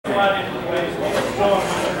Ready,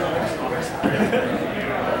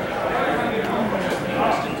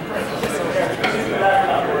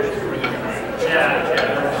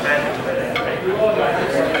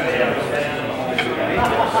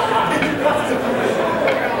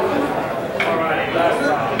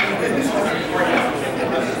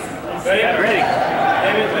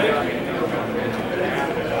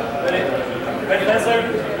 fencer?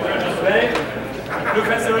 Ready? Blue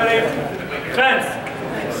fencer ready? Fence!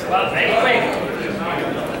 Well, ready, quick!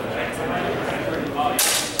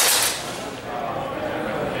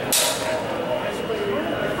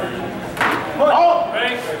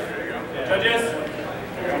 Ready? Judges?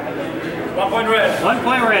 1 point red. 1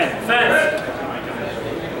 point red. Fence!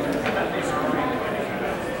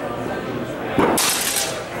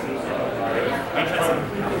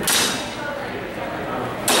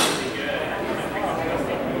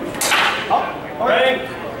 Ready?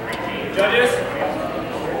 Judges?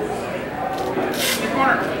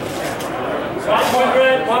 1 point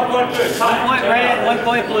red, 1 point blue. 1 point red, 1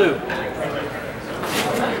 point blue.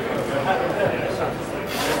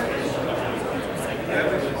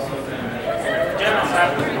 Generals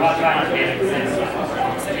have to hard line here.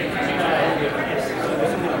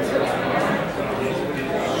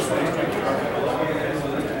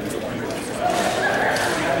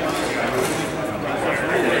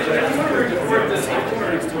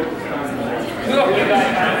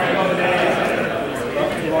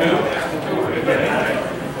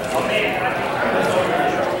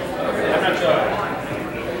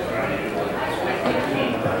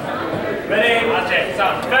 Ready?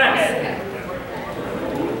 Sound. Fence.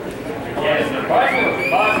 Yes. Bicycle.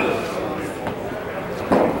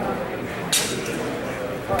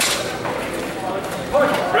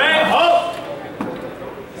 Break. Hold.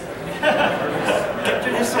 Get to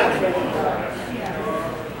this one.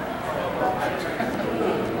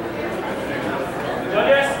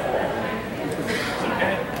 Judges.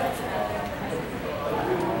 Okay.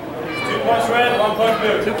 2 points red, 1 point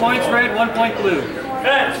blue. 2 points red, 1 point blue.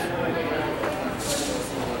 Fence.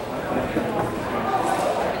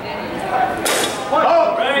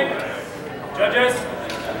 Ready? Judges.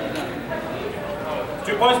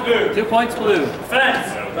 2 points blue. 2 points blue. Fence.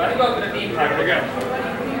 Try to go to the deep part. Here we go.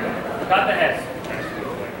 Cut the head.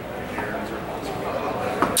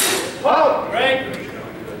 Ready?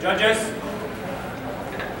 Judges.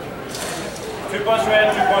 2 points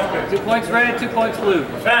red, 2 points blue. 2 points red, 2 points blue.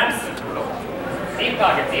 Fence. Deep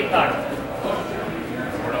pocket, deep pocket.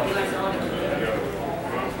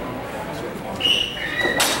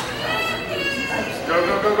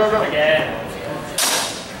 Go. Again.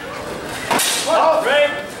 Ready?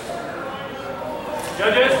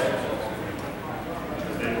 Judges.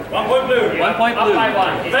 1 point blue. 1 point blue. Up by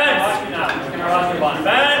 1. Fence.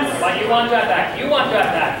 Fence. But you want to attack.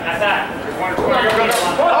 Attack.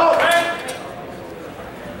 Go. Ready?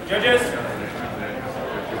 Judges.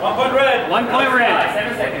 1 point red. 1 point red.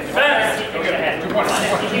 7 seconds. Fence. Give me the head.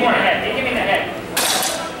 Give me the head.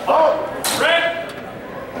 Ready?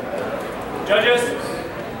 Judges.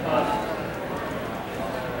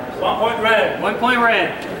 1 point red. 1 point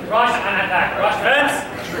red. Rush and attack. Rush. Fence.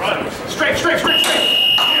 Straight.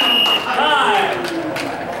 Time.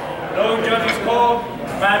 No judges call.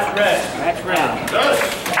 Match red. Match red.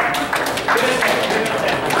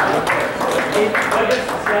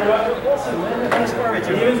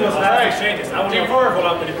 Even those last exchanges, I will never pull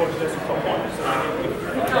out the report to this for points.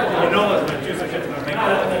 You know that the juice is going to make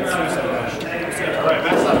that suicide rush. Alright,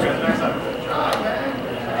 that's not good.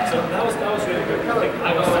 So that was really good.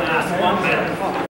 I was going to ask 1 minute.